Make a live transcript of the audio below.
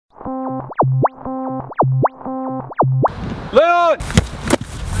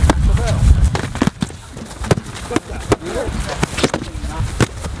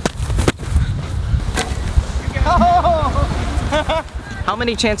How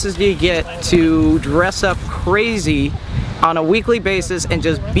many chances do you get to dress up crazy on a weekly basis and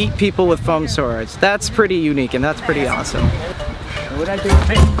just beat people with foam swords? That's pretty unique and that's pretty awesome. What I do?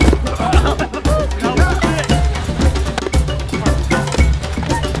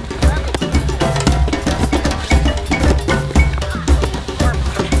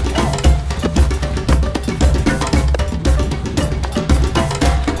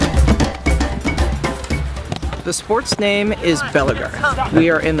 The sport's name is Belegarth. We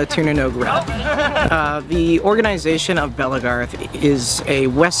are in the Tiernanog realm. The organization of Belegarth is a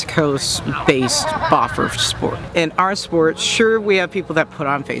West Coast based boffer sport. In our sport, sure, we have people that put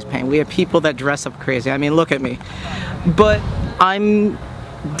on face paint, we have people that dress up crazy, I mean, look at me. But I'm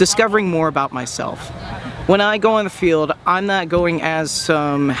discovering more about myself. When I go on the field, I'm not going as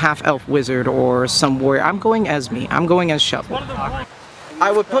some half-elf wizard or some warrior, I'm going as me, I'm going as Shovel.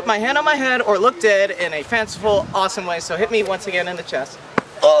 I would put my hand on my head or look dead in a fanciful, awesome way, so hit me once again in the chest.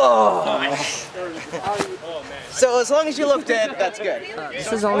 Oh! So as long as you look dead, that's good.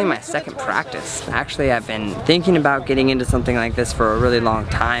 This is only my second practice. Actually, I've been thinking about getting into something like this for a really long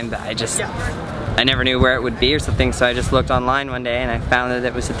time, but I never knew where it would be or something, so I just looked online one day and I found that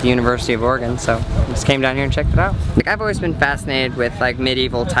it was at the University of Oregon, so I just came down here and checked it out. Like, I've always been fascinated with like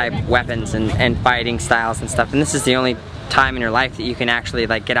medieval type weapons and fighting styles and stuff, and this is the only time in your life that you can actually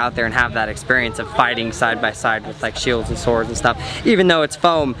like get out there and have that experience of fighting side by side with like shields and swords and stuff. Even though it's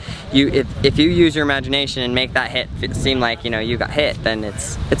foam, if you use your imagination and make that hit seem like, you know, you got hit, then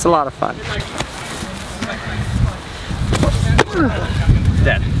it's a lot of fun.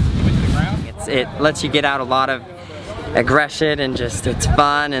 Dead. It lets you get out a lot of aggression and just, it's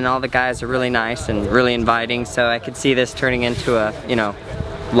fun, and all the guys are really nice and really inviting, so I could see this turning into a, you know,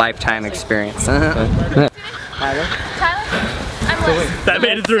 lifetime experience. Tyler? I'm Liz. That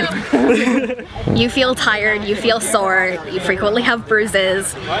made it through. You feel tired, you feel sore, you frequently have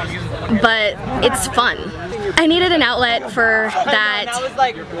bruises, but it's fun. I needed an outlet for that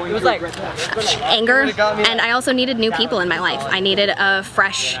anger, and I also needed new people in my life. I needed a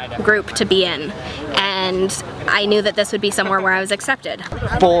fresh group to be in, and I knew that this would be somewhere where I was accepted.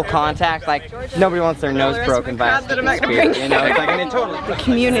 Full contact, like nobody wants their nose broken by a spear, you know? It's like, I mean, totally. The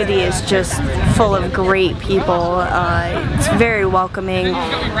community is just full of great people. It's very welcoming.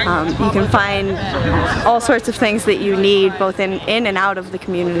 You can find all sorts of things that you need, both in and out of the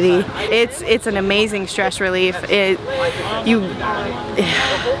community. It's an amazing stress relief.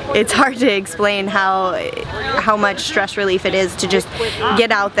 It's hard to explain how much stress relief it is to just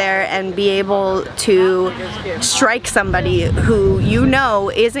get out there and be able to strike somebody who you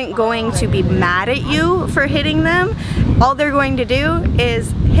know isn't going to be mad at you for hitting them. All they're going to do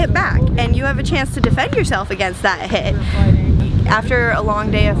is hit back, and you have a chance to defend yourself against that hit. After a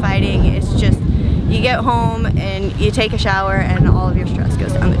long day of fighting, it's just, you get home and you take a shower and all of your stress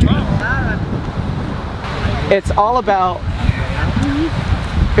goes down the drain. It's all about,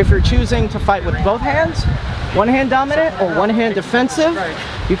 if you're choosing to fight with both hands, one hand dominant or one hand defensive,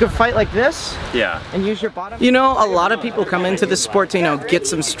 you can fight like this, yeah, and use your bottom. You know, a lot of people come into this sport to, you know, get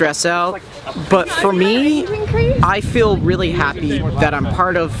some stress out, but for me, I feel really happy that I'm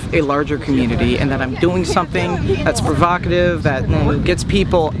part of a larger community and that I'm doing something that's provocative, that, you know, gets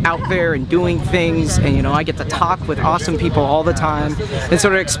people out there and doing things, and, you know, I get to talk with awesome people all the time and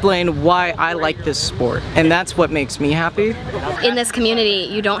sort of explain why I like this sport, and that's what makes me happy. In this community,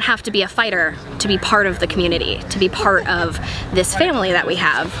 you don't have to be a fighter to be part of the community, to be part of this family that we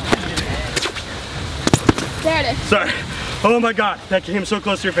have. There it is. Sorry. Oh my god, that came so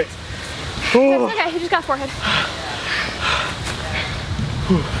close to your face. Oh. That's okay, he just got forehead.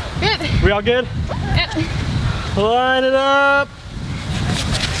 Good. We all good? Yep. Line it up.